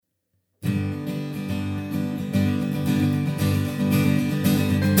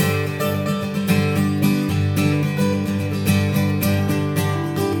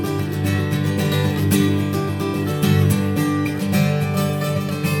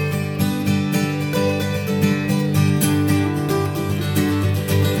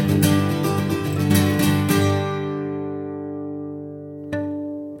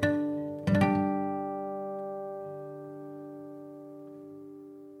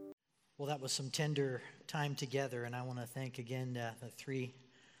Well, that was some tender time together, and I want to thank again the three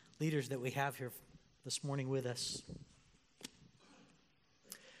leaders that we have here this morning with us.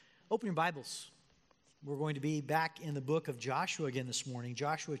 Open your Bibles. We're going to be back in the book of Joshua again this morning,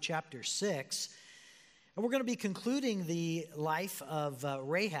 Joshua chapter 6. And we're going to be concluding the life of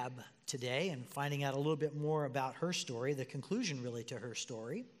Rahab today and finding out a little bit more about her story, the conclusion really to her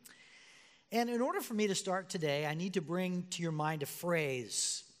story. And in order for me to start today, I need to bring to your mind a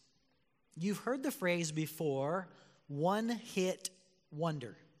phrase. You've heard the phrase before, one-hit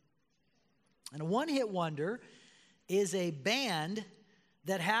wonder. And a one-hit wonder is a band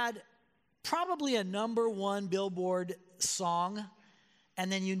that had probably a number one Billboard song,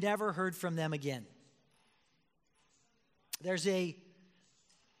 and then you never heard from them again. There's we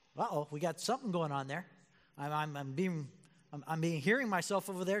got something going on there. I'm hearing myself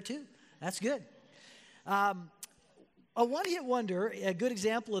over there too. That's good. A one-hit wonder, a good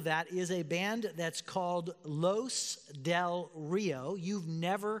example of that is a band that's called Los Del Rio. You've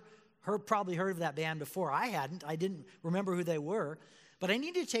never probably heard of that band before. I hadn't. I didn't remember who they were. But I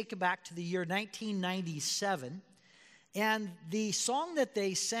need to take it back to the year 1997. And the song that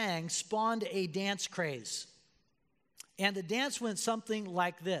they sang spawned a dance craze. And the dance went something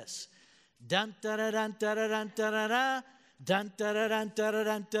like this. Dun da da dun da da dun da da da. Dun da da dun da da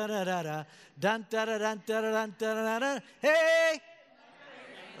dun da da da da. Dun da da dun da da dun da da da. Hey!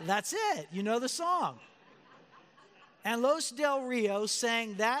 That's it. You know the song. And Los Del Rio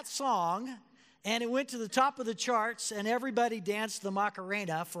sang that song, and it went to the top of the charts, and everybody danced the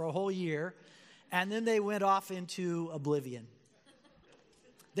Macarena for a whole year, and then they went off into oblivion.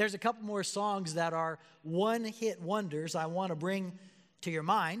 There's a couple more songs that are one-hit wonders I want to bring to your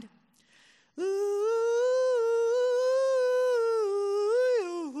mind.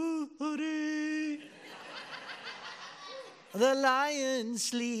 The lion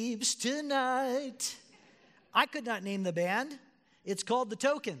sleeps tonight. I could not name the band. It's called The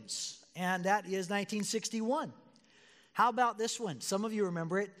Tokens, and that is 1961. How about this one? Some of you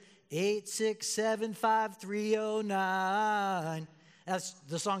remember it. 8675309. That's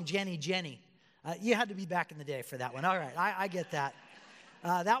the song Jenny Jenny. You had to be back in the day for that one. All right, I get that.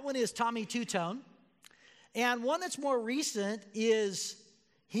 That one is Tommy Two-Tone. And one that's more recent is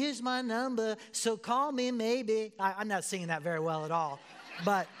Here's My Number, So Call Me Maybe. I'm not singing that very well at all.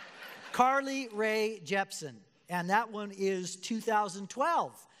 But Carly Rae Jepsen. And that one is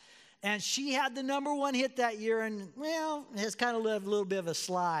 2012. And she had the number one hit that year and, well, has kind of lived a little bit of a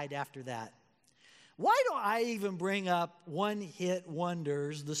slide after that. Why do I even bring up one-hit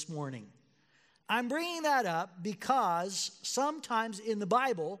wonders this morning? I'm bringing that up because sometimes in the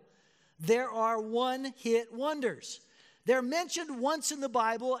Bible, there are one-hit wonders. They're mentioned once in the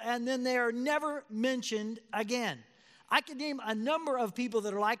Bible, and then they are never mentioned again. I could name a number of people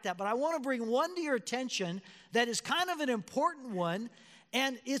that are like that, but I want to bring one to your attention that is kind of an important one,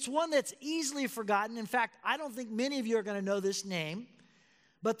 and it's one that's easily forgotten. In fact, I don't think many of you are going to know this name,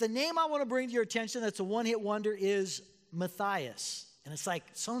 but the name I want to bring to your attention that's a one-hit wonder is Matthias. And it's like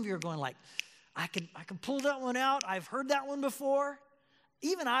some of you are going like, I can pull that one out. I've heard that one before.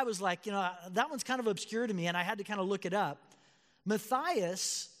 Even I was like, that one's kind of obscure to me, and I had to kind of look it up.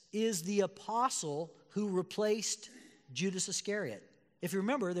 Matthias is the apostle who replaced Judas Iscariot. If you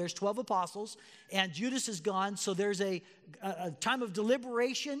remember, there's 12 apostles, and Judas is gone, so there's a time of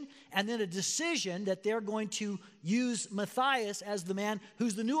deliberation and then a decision that they're going to use Matthias as the man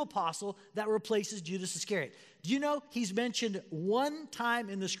who's the new apostle that replaces Judas Iscariot. Do you know he's mentioned one time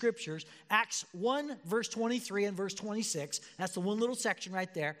in the scriptures, Acts 1, verse 23 and verse 26. That's the one little section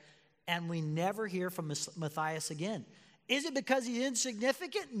right there. And we never hear from Matthias again. Is it because he's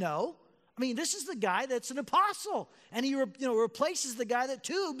insignificant? No. I mean, this is the guy that's an apostle, and he replaces the guy that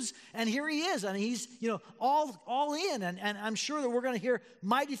tubes, and here he is, and he's all in, and I'm sure that we're going to hear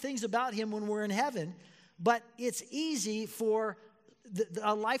mighty things about him when we're in heaven, but it's easy for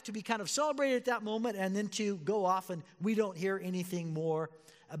a life to be kind of celebrated at that moment and then to go off, and we don't hear anything more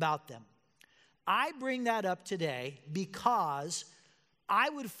about them. I bring that up today because I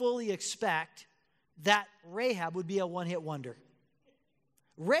would fully expect that Rahab would be a one-hit wonder.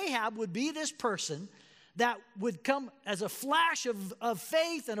 Rahab would be this person that would come as a flash of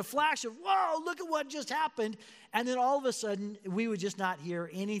faith and a flash of, whoa, look at what just happened. And then all of a sudden, we would just not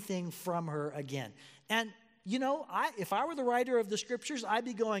hear anything from her again. And, if I were the writer of the scriptures, I'd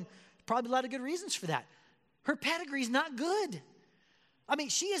be going, probably a lot of good reasons for that. Her pedigree's not good. I mean,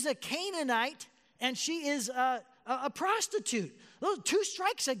 she is a Canaanite, and she is a prostitute. Those 2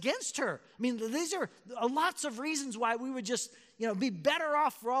 strikes against her. I mean, these are lots of reasons why we would just, it'd be better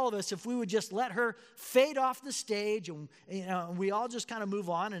off for all of us if we would just let her fade off the stage and, we all just kind of move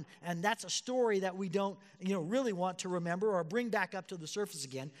on. And that's a story that we don't, really want to remember or bring back up to the surface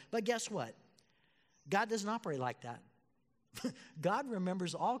again. But guess what? God doesn't operate like that. God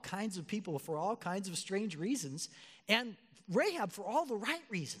remembers all kinds of people for all kinds of strange reasons, and Rahab for all the right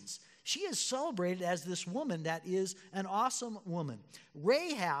reasons. She is celebrated as this woman that is an awesome woman.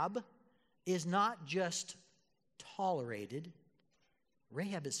 Rahab is not just tolerated,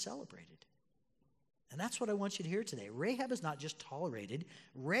 Rahab is celebrated. And that's what I want you to hear today. Rahab is not just tolerated,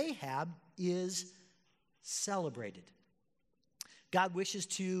 Rahab is celebrated. God wishes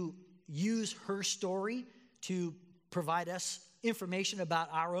to use her story to provide us information about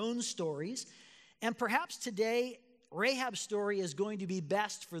our own stories. And perhaps today, Rahab's story is going to be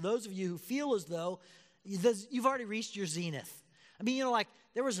best for those of you who feel as though you've already reached your zenith. I mean,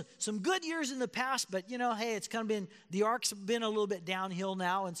 there was some good years in the past, but, hey, it's kind of been, the arc's been a little bit downhill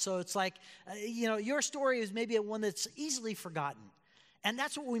now. And so it's like, your story is maybe one that's easily forgotten. And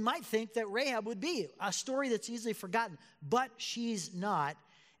that's what we might think that Rahab would be, a story that's easily forgotten. But she's not.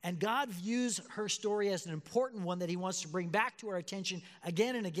 And God views her story as an important one that he wants to bring back to our attention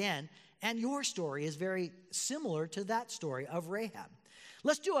again and again. And your story is very similar to that story of Rahab.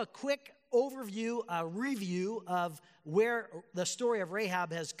 Let's do a quick overview, a review of where the story of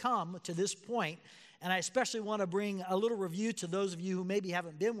Rahab has come to this point. And I especially want to bring a little review to those of you who maybe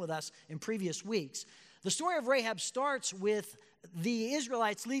haven't been with us in previous weeks. The story of Rahab starts with the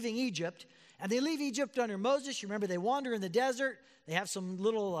Israelites leaving Egypt. And they leave Egypt under Moses. You remember they wander in the desert. They have some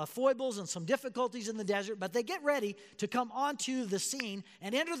little foibles and some difficulties in the desert, but they get ready to come onto the scene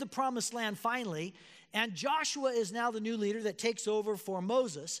and enter the promised land finally. And Joshua is now the new leader that takes over for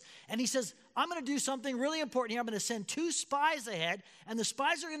Moses. And he says, I'm going to do something really important here. I'm going to send 2 spies ahead, and the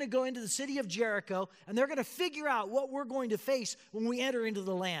spies are going to go into the city of Jericho, and they're going to figure out what we're going to face when we enter into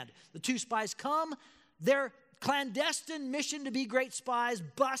the land. The 2 spies come. Their clandestine mission to be great spies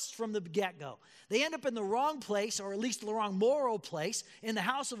busts from the get-go. They end up in the wrong place, or at least the wrong moral place, in the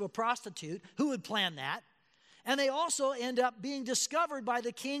house of a prostitute. Who would plan that? And they also end up being discovered by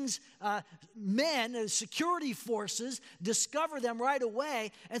the king's men, security forces, discover them right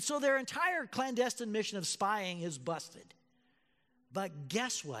away. And so their entire clandestine mission of spying is busted. But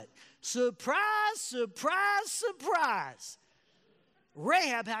guess what? Surprise, surprise, surprise.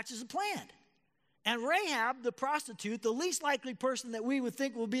 Rahab hatches a plan. And Rahab, the prostitute, the least likely person that we would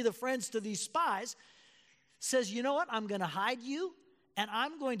think will be the friends to these spies, says, you know what? I'm going to hide you, and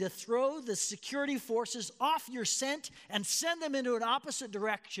I'm going to throw the security forces off your scent and send them into an opposite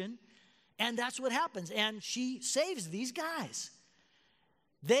direction. And that's what happens. And she saves these guys.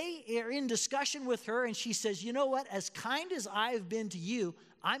 They are in discussion with her, and she says, you know what? As kind as I've been to you,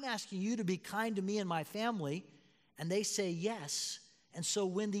 I'm asking you to be kind to me and my family. And they say yes. And so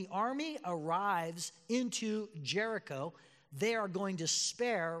when the army arrives into Jericho, they are going to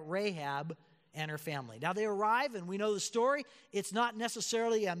spare Rahab and her family. Now they arrive, and we know the story. It's not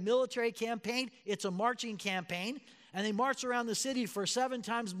necessarily a military campaign. It's a marching campaign. And they march around the city for 7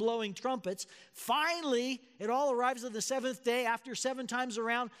 times blowing trumpets. Finally, it all arrives on the 7th day. After 7 times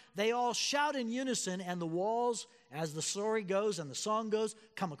around, they all shout in unison, and the walls, as the story goes and the song goes,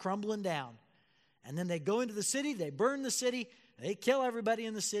 come crumbling down. And then they go into the city. They burn the city. They kill everybody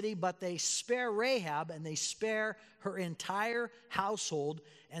in the city, but they spare Rahab, and they spare her entire household.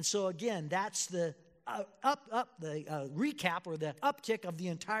 And so again, that's the recap or the uptick of the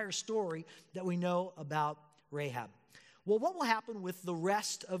entire story that we know about Rahab. Well, what will happen with the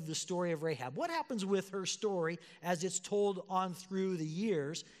rest of the story of Rahab? What happens with her story as it's told on through the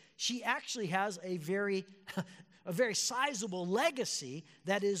years? She actually has a very sizable legacy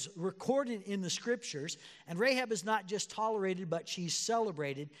that is recorded in the scriptures. And Rahab is not just tolerated, but she's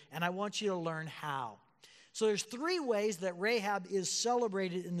celebrated. And I want you to learn how. So there's 3 ways that Rahab is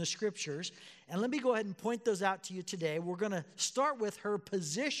celebrated in the scriptures. And let me go ahead and point those out to you today. We're going to start with her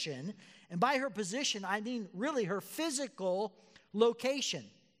position. And by her position, I mean really her physical location.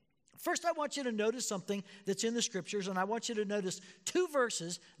 First, I want you to notice something that's in the scriptures, and I want you to notice 2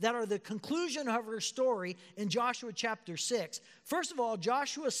 verses that are the conclusion of her story in Joshua chapter 6. First of all,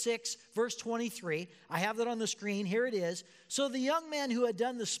 Joshua 6, verse 23. I have that on the screen. Here it is. So the young man who had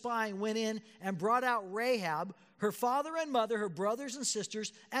done the spying went in and brought out Rahab, her father and mother, her brothers and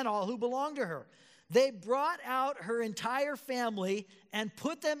sisters, and all who belonged to her. They brought out her entire family and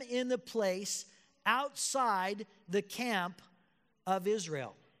put them in the place outside the camp of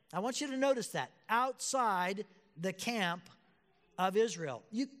Israel. I want you to notice that, outside the camp of Israel.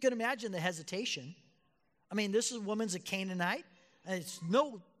 You can imagine the hesitation. I mean, this woman's a Canaanite. It's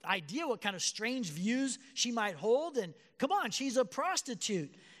no idea what kind of strange views she might hold. And come on, she's a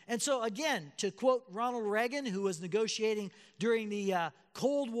prostitute. And so again, to quote Ronald Reagan, who was negotiating during the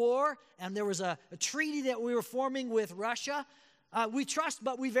Cold War, and there was a treaty that we were forming with Russia, we trust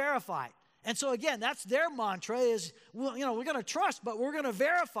but we verify. And so again, that's their mantra is, well, we're going to trust, but we're going to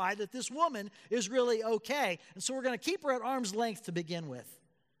verify that this woman is really okay. And so we're going to keep her at arm's length to begin with.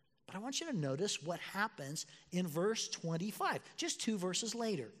 But I want you to notice what happens in verse 25, just 2 verses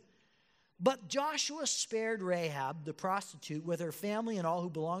later. But Joshua spared Rahab, the prostitute, with her family and all who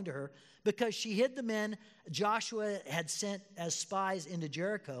belonged to her, because she hid the men Joshua had sent as spies into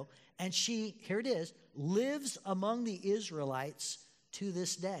Jericho. And she, here it is, lives among the Israelites to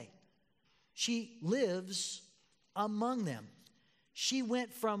this day. She lives among them. She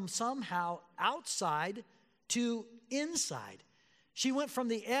went from somehow outside to inside. She went from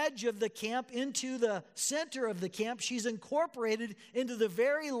the edge of the camp into the center of the camp. She's incorporated into the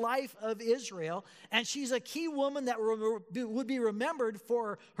very life of Israel. And she's a key woman that would be remembered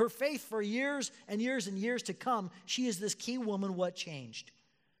for her faith for years and years and years to come. She is this key woman. What changed?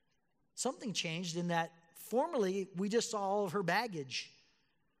 Something changed in that formerly we just saw all of her baggage.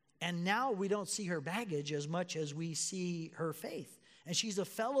 And now we don't see her baggage as much as we see her faith. And she's a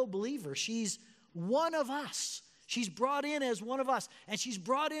fellow believer. She's one of us. She's brought in as one of us. And she's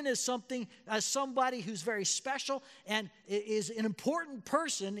brought in as somebody who's very special and is an important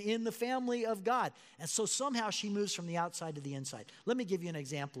person in the family of God. And so somehow she moves from the outside to the inside. Let me give you an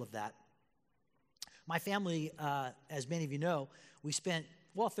example of that. My family, as many of you know, we spent,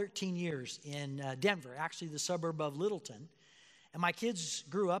 13 years in Denver, actually the suburb of Littleton. And my kids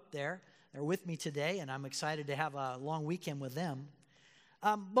grew up there. They're with me today, and I'm excited to have a long weekend with them.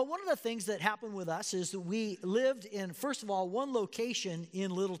 But one of the things that happened with us is that we lived in, first of all, one location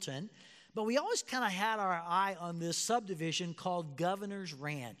in Littleton, but we always kind of had our eye on this subdivision called Governor's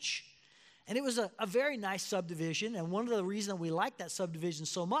Ranch. And it was a very nice subdivision, and one of the reasons we liked that subdivision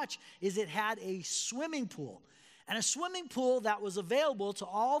so much is it had a swimming pool, and a swimming pool that was available to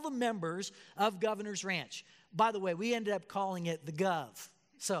all the members of Governor's Ranch. By the way, we ended up calling it the Gov.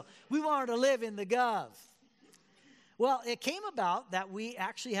 So we wanted to live in the Gov. Well, it came about that we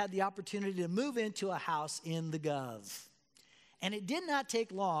actually had the opportunity to move into a house in the Gov. And it did not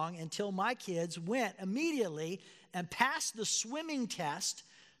take long until my kids went immediately and passed the swimming test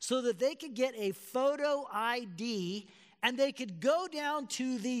so that they could get a photo ID and they could go down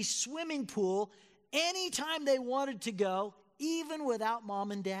to the swimming pool anytime they wanted to go, even without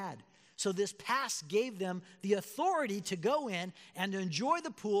mom and dad. So this pass gave them the authority to go in and to enjoy the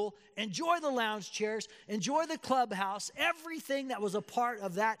pool, enjoy the lounge chairs, enjoy the clubhouse, everything that was a part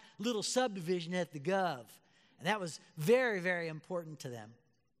of that little subdivision at the Gov. And that was very, very important to them.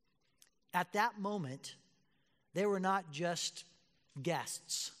 At that moment, they were not just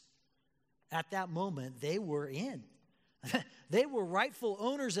guests. At that moment, they were in. They were rightful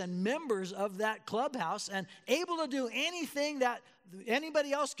owners and members of that clubhouse and able to do anything that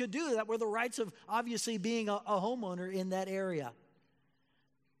anybody else could do that were the rights of obviously being a homeowner in that area.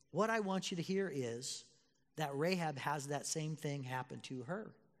 What I want you to hear is that Rahab has that same thing happen to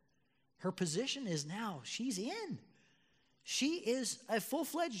her. Her position is now she's in. She is a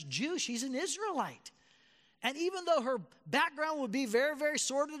full-fledged Jew. She's an Israelite. And even though her background would be very, very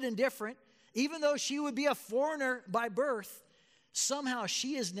sordid and different, even though she would be a foreigner by birth, somehow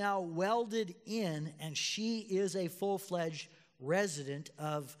she is now welded in and she is a full-fledged resident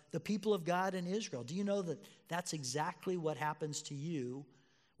of the people of God in Israel. Do you know that that's exactly what happens to you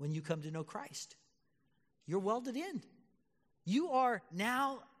when you come to know Christ? You're welded in. You are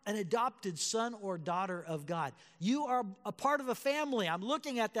now an adopted son or daughter of God. You are a part of a family. I'm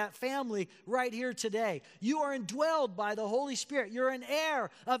looking at that family right here today. You are indwelled by the Holy Spirit. You're an heir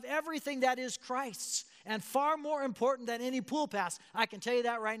of everything that is Christ's. And far more important than any pool pass, I can tell you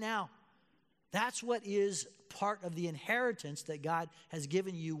that right now. That's what is part of the inheritance that God has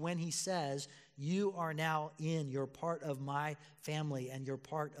given you when he says, you are now in, you're part of my family and you're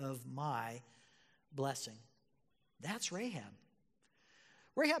part of my blessing. That's Rahab.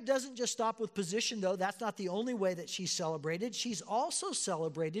 Rahab doesn't just stop with position, though. That's not the only way that she's celebrated. She's also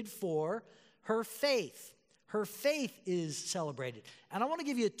celebrated for her faith. Her faith is celebrated. And I want to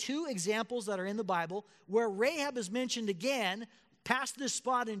give you 2 examples that are in the Bible where Rahab is mentioned again, past this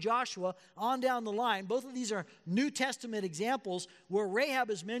spot in Joshua, on down the line. Both of these are New Testament examples where Rahab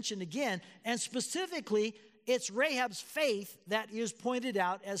is mentioned again. And specifically, it's Rahab's faith that is pointed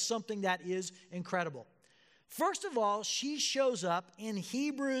out as something that is incredible. First of all, she shows up in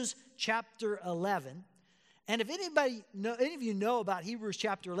Hebrews chapter 11. And if any of you know about Hebrews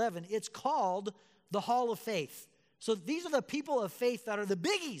chapter 11, it's called the Hall of Faith. So these are the people of faith that are the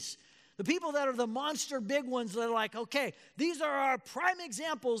biggies. The people that are the monster big ones that are like, okay, these are our prime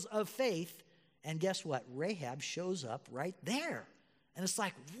examples of faith. And guess what? Rahab shows up right there. And it's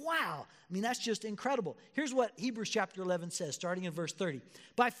like, wow. I mean, that's just incredible. Here's what Hebrews chapter 11 says, starting in verse 30.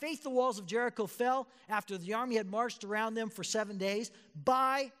 By faith, the walls of Jericho fell after the army had marched around them for 7 days.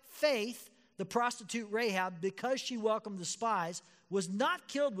 By faith, the prostitute Rahab, because she welcomed the spies, was not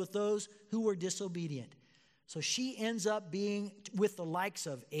killed with those who were disobedient. So she ends up being with the likes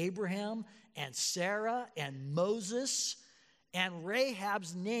of Abraham and Sarah and Moses. And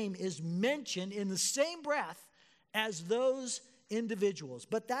Rahab's name is mentioned in the same breath as those individuals.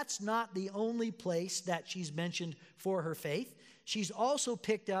 But that's not the only place that she's mentioned for her faith. She's also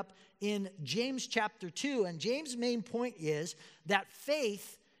picked up in James chapter 2. And James' main point is that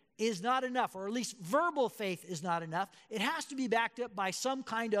faith is not enough, or at least verbal faith is not enough. It has to be backed up by some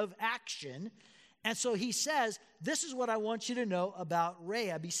kind of action. And so he says, this is what I want you to know about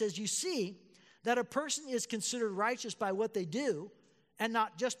Rahab. He says, you see that a person is considered righteous by what they do and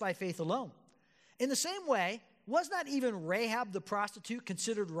not just by faith alone. In the same way, was not even Rahab the prostitute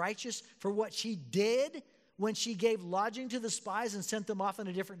considered righteous for what she did when she gave lodging to the spies and sent them off in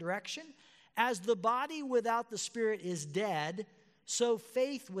a different direction? As the body without the spirit is dead, so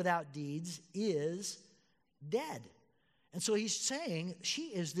faith without deeds is dead. And so he's saying she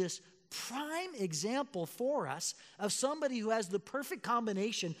is this prime example for us of somebody who has the perfect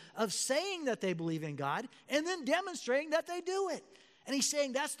combination of saying that they believe in God and then demonstrating that they do it. And he's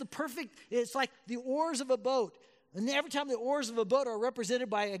saying that's the perfect, it's like the oars of a boat. And every time the oars of a boat are represented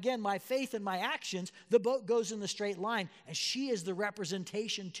by, again, my faith and my actions, the boat goes in the straight line. And she is the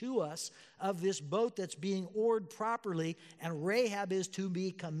representation to us of this boat that's being oared properly. And Rahab is to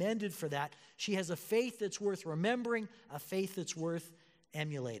be commended for that. She has a faith that's worth remembering, a faith that's worth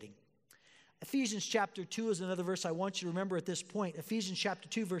emulating. Ephesians chapter 2 is another verse I want you to remember at this point. Ephesians chapter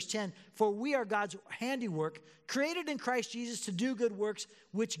 2, verse 10. For we are God's handiwork, created in Christ Jesus to do good works,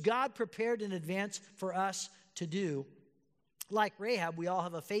 which God prepared in advance for us to do. Like Rahab, we all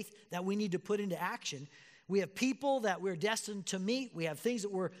have a faith that we need to put into action. We have people that we're destined to meet. We have things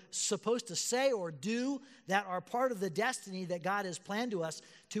that we're supposed to say or do that are part of the destiny that God has planned to us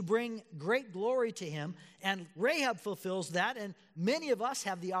to bring great glory to him. And Rahab fulfills that, and many of us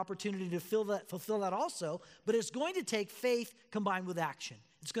have the opportunity to fulfill that also. But it's going to take faith combined with action.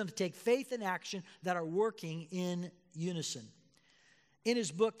 It's going to take faith and action that are working in unison. In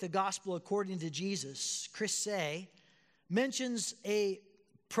his book, The Gospel According to Jesus, Chris Say mentions a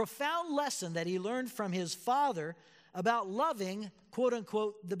profound lesson that he learned from his father about loving, quote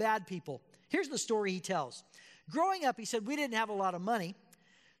unquote, the bad people. Here's the story he tells. Growing up, he said, we didn't have a lot of money,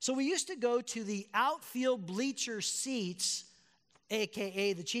 so we used to go to the outfield bleacher seats,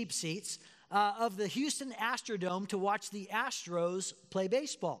 aka the cheap seats, of the Houston Astrodome to watch the Astros play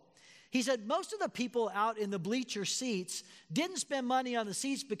baseball. He said most of the people out in the bleacher seats didn't spend money on the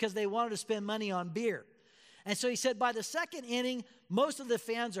seats because they wanted to spend money on beer. And so he said by the second inning, most of the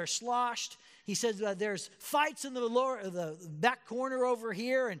fans are sloshed. He said there's fights in the back corner over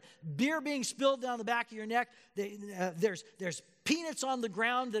here and beer being spilled down the back of your neck. There's peanuts on the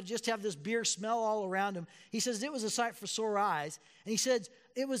ground that just have this beer smell all around them. He says it was a sight for sore eyes. And he said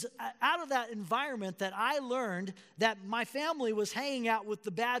it was out of that environment that I learned that my family was hanging out with the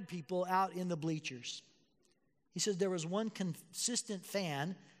bad people out in the bleachers. He says there was one consistent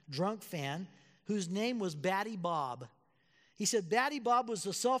fan, drunk fan, whose name was Batty Bob. He said Batty Bob was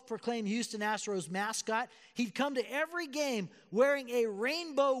the self-proclaimed Houston Astros mascot. He'd come to every game wearing a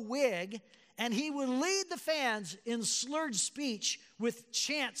rainbow wig, and he would lead the fans in slurred speech with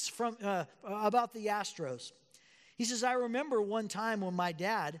chants from about the Astros. He says, I remember one time when my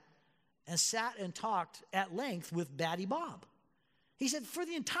dad sat and talked at length with Batty Bob. He said, for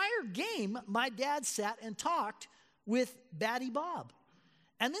the entire game, my dad sat and talked with Batty Bob.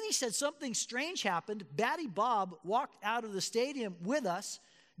 And then he said something strange happened. Batty Bob walked out of the stadium with us,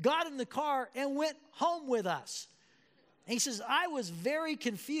 got in the car, and went home with us. And he says, I was very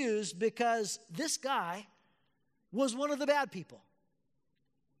confused because this guy was one of the bad people.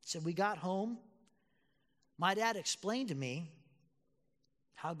 He said, we got home. My dad explained to me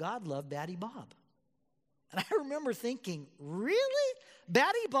how God loved Batty Bob. And I remember thinking, really?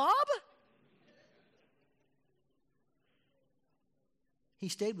 Batty Bob? He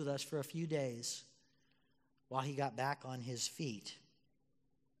stayed with us for a few days while he got back on his feet.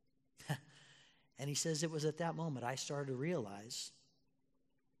 And he says it was at that moment I started to realize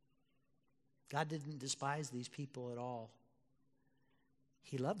God didn't despise these people at all.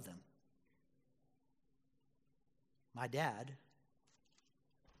 He loved them. My dad,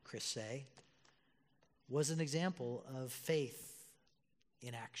 Chris Say, was an example of faith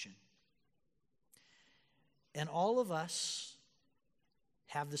in action. And all of us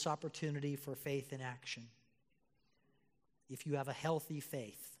have this opportunity for faith in action. If you have a healthy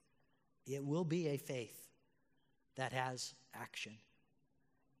faith, it will be a faith that has action.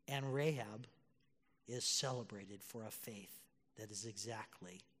 And Rahab is celebrated for a faith that is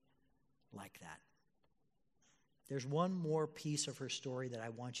exactly like that. There's one more piece of her story that I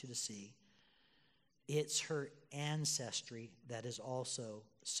want you to see. It's her ancestry that is also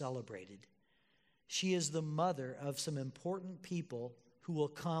celebrated. She is the mother of some important people who will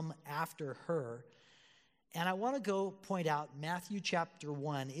come after her. And I want to go point out Matthew chapter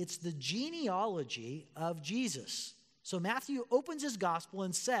 1. It's the genealogy of Jesus. So Matthew opens his gospel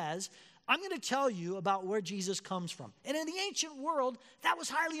and says, I'm going to tell you about where Jesus comes from. And in the ancient world, that was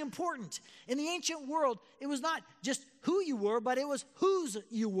highly important. In the ancient world, it was not just who you were, but it was whose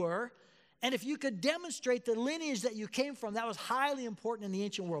you were. And if you could demonstrate the lineage that you came from, that was highly important in the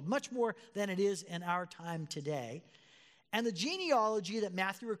ancient world, much more than it is in our time today. And the genealogy that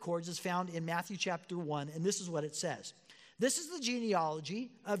Matthew records is found in Matthew chapter 1, and this is what it says. This is the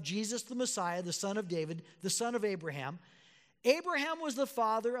genealogy of Jesus the Messiah, the son of David, the son of Abraham. Abraham was the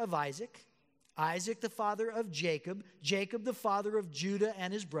father of Isaac, Isaac the father of Jacob, Jacob the father of Judah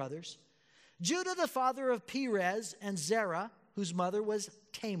and his brothers, Judah the father of Perez and Zerah, whose mother was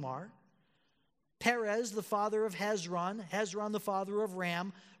Tamar, Perez the father of Hezron, Hezron the father of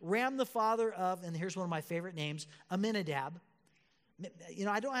Ram, Ram the father of, and here's one of my favorite names, Amminadab. You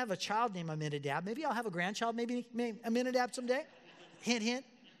know, I don't have a child named Amminadab. Maybe I'll have a grandchild, maybe Amminadab someday. Hint, hint.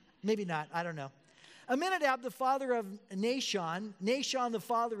 Maybe not. I don't know. Amminadab, the father of Nahshon, Nahshon, the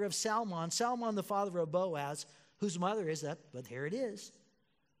father of Salmon, Salmon, the father of Boaz, whose mother is that, but here it is,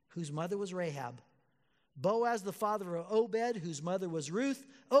 whose mother was Rahab. Boaz, the father of Obed, whose mother was Ruth,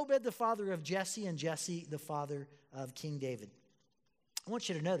 Obed, the father of Jesse, and Jesse, the father of King David. I want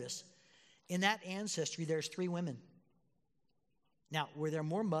you to notice, in that ancestry, there's 3 women. Now, were there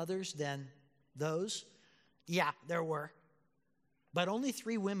more mothers than those? Yeah, there were. But only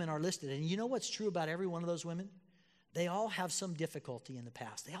 3 women are listed. And you know what's true about every one of those women? They all have some difficulty in the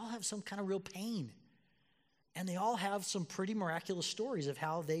past. They all have some kind of real pain. And they all have some pretty miraculous stories of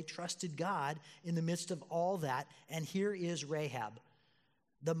how they trusted God in the midst of all that. And here is Rahab,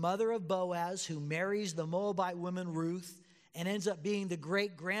 the mother of Boaz, who marries the Moabite woman Ruth and ends up being the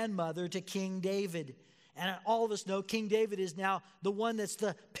great-grandmother to King David. And all of us know King David is now the one that's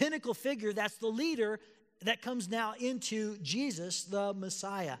the pinnacle figure, that's the leader that comes now into Jesus, the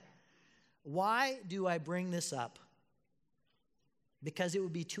Messiah. Why do I bring this up? Because it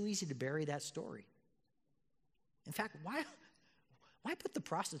would be too easy to bury that story. In fact, why put the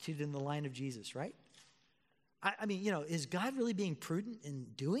prostitute in the line of Jesus, right? I mean, you know, is God really being prudent in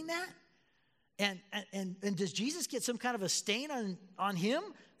doing that? And does Jesus get some kind of a stain on him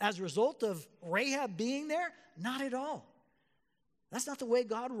as a result of Rahab being there? Not at all. That's not the way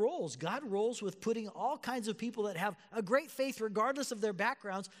God rolls. God rolls with putting all kinds of people that have a great faith, regardless of their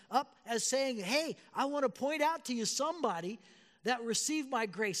backgrounds, up as saying, hey, I want to point out to you somebody that received my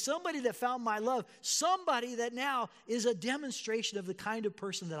grace, somebody that found my love, somebody that now is a demonstration of the kind of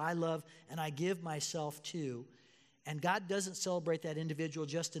person that I love and I give myself to. And God doesn't celebrate that individual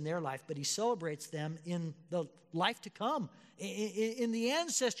just in their life, but he celebrates them in the life to come, in the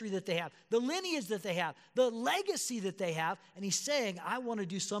ancestry that they have, the lineage that they have, the legacy that they have. And he's saying, I want to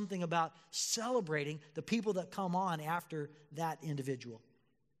do something about celebrating the people that come on after that individual.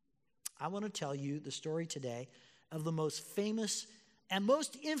 I want to tell you the story today of the most famous and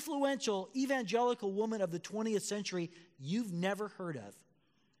most influential evangelical woman of the 20th century you've never heard of.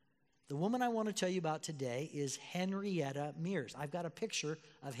 The woman I want to tell you about today is Henrietta Mears. I've got a picture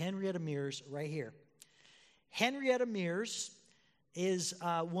of Henrietta Mears right here. Henrietta Mears is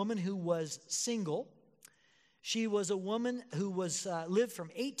a woman who was single. She was a woman who lived from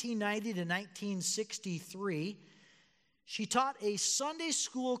 1890 to 1963. She taught a Sunday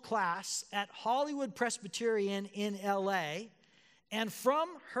school class at Hollywood Presbyterian in LA. And from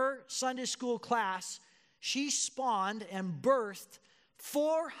her Sunday school class, she spawned and birthed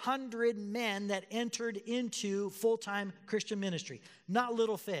 400 men that entered into full-time Christian ministry. Not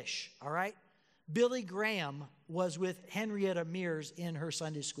little fish, all right? Billy Graham was with Henrietta Mears in her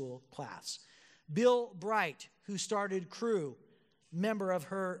Sunday school class. Bill Bright, who started Cru, member of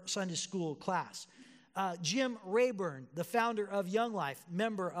her Sunday school class. Jim Rayburn, the founder of Young Life,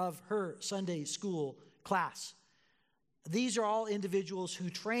 member of her Sunday school class. These are all individuals who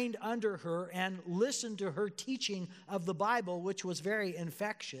trained under her and listened to her teaching of the Bible, which was very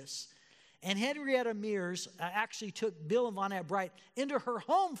infectious. And Henrietta Mears actually took Bill and Vonette Bright into her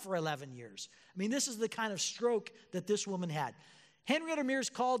home for 11 years. I mean, this is the kind of stroke that this woman had. Henrietta Mears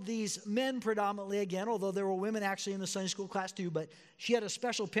called these men predominantly, again, although there were women actually in the Sunday school class too, but she had a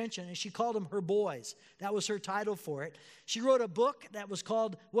special penchant, and she called them her boys. That was her title for it. She wrote a book that was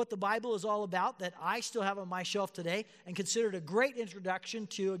called What the Bible is All About that I still have on my shelf today and considered a great introduction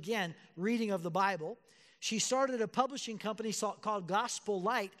to, again, reading of the Bible. She started a publishing company called Gospel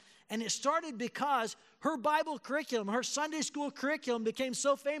Light, and it started because her Bible curriculum, her Sunday school curriculum became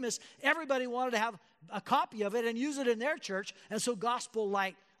so famous, everybody wanted to have a copy of it and use it in their church. And so Gospel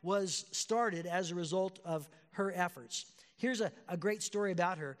Light was started as a result of her efforts. Here's a great story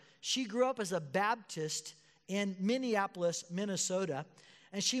about her. She grew up as a Baptist in Minneapolis, Minnesota.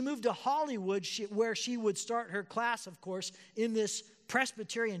 And she moved to Hollywood, where she would start her class, of course, in this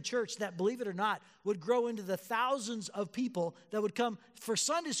Presbyterian church that, believe it or not, would grow into the thousands of people that would come for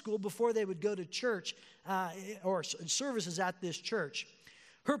Sunday school before they would go to church or services at this church.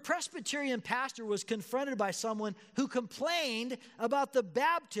 Her Presbyterian pastor was confronted by someone who complained about the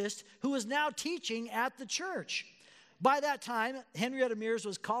Baptist who was now teaching at the church. By that time, Henrietta Mears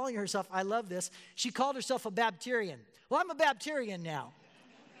was calling herself, I love this, she called herself a Baptarian. Well, I'm a Baptarian now.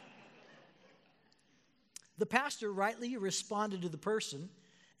 The pastor rightly responded to the person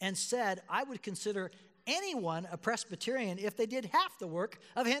and said, I would consider anyone a Presbyterian if they did half the work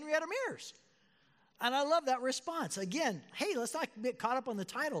of Henrietta Mears. And I love that response. Again, hey, let's not get caught up on the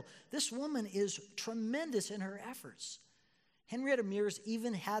title. This woman is tremendous in her efforts. Henrietta Mears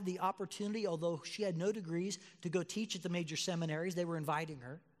even had the opportunity, although she had no degrees, to go teach at the major seminaries. They were inviting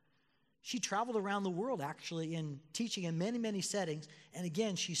her. She traveled around the world, actually, in teaching in many, many settings. And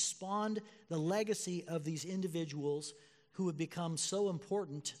again, she spawned the legacy of these individuals who would become so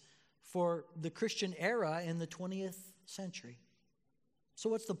important for the Christian era in the 20th century. So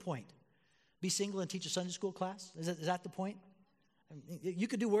what's the point? Be single and teach a Sunday school class? Is that the point? You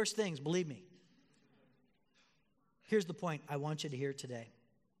could do worse things, believe me. Here's the point I want you to hear today.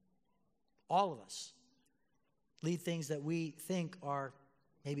 All of us lead things that we think are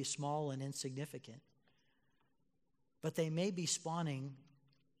maybe small and insignificant, but they may be spawning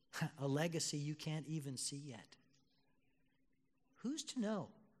a legacy you can't even see yet. Who's to know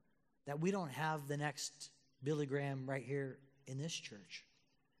that we don't have the next Billy Graham right here in this church?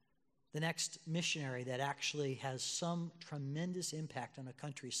 The next missionary that actually has some tremendous impact on a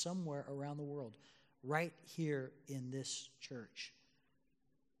country somewhere around the world, right here in this church.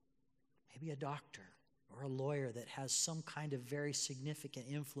 Maybe a doctor or a lawyer that has some kind of very significant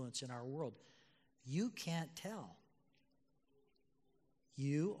influence in our world. You can't tell.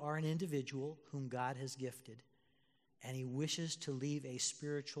 You are an individual whom God has gifted, and He wishes to leave a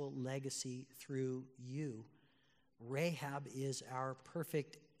spiritual legacy through you. Rahab is our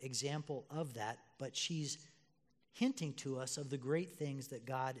perfect example of that, but she's hinting to us of the great things that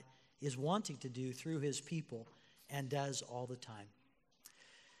God is wanting to do through His people and does all the time.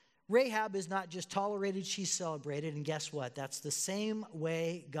 Rahab is not just tolerated, she's celebrated, and guess what? That's the same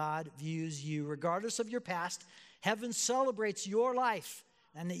way God views you. Regardless of your past, heaven celebrates your life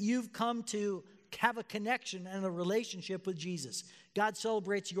and that you've come to have a connection and a relationship with Jesus. God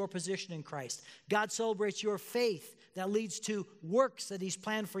celebrates your position in Christ. God celebrates your faith that leads to works that He's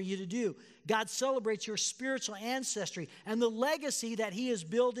planned for you to do. God celebrates your spiritual ancestry and the legacy that He is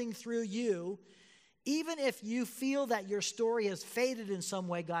building through you. Even if you feel that your story has faded in some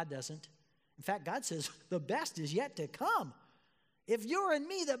way, God doesn't. In fact, God says the best is yet to come. If you're in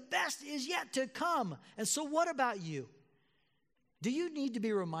me, the best is yet to come. And so what about you? Do you need to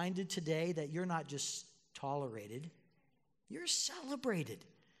be reminded today that you're not just tolerated, you're celebrated?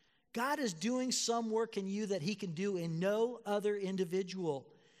 God is doing some work in you that He can do in no other individual.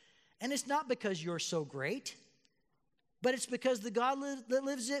 And it's not because you're so great, but it's because the God that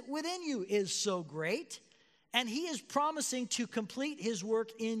lives within you is so great. And He is promising to complete His work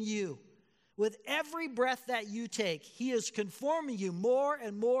in you. With every breath that you take, He is conforming you more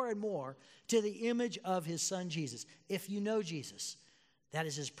and more and more to the image of His Son, Jesus. If you know Jesus, that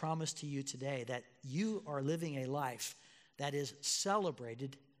is His promise to you today, that you are living a life that is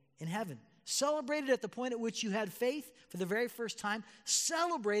celebrated in heaven. Celebrated at the point at which you had faith for the very first time.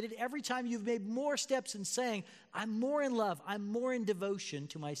 Celebrated every time you've made more steps in saying, I'm more in love, I'm more in devotion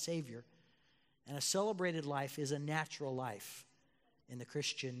to my Savior. And a celebrated life is a natural life in the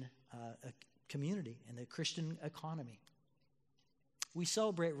Christian community, in the Christian economy. We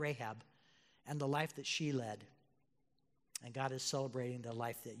celebrate Rahab and the life that she led. And God is celebrating the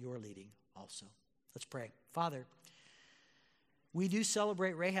life that you're leading also. Let's pray. Father, we do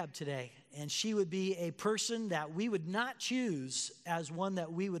celebrate Rahab today, and she would be a person that we would not choose as one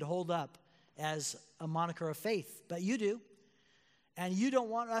that we would hold up as a moniker of faith, but you do. And you don't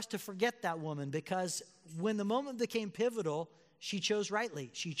want us to forget that woman, because when the moment became pivotal, she chose rightly.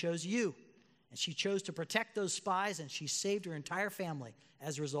 She chose you. And she chose to protect those spies, and she saved her entire family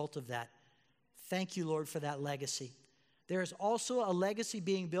as a result of that. Thank you, Lord, for that legacy. There is also a legacy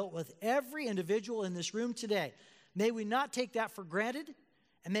being built with every individual in this room today. May we not take that for granted,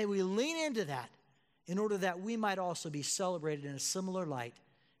 and may we lean into that in order that we might also be celebrated in a similar light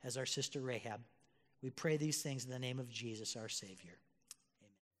as our sister Rahab. We pray these things in the name of Jesus, our Savior.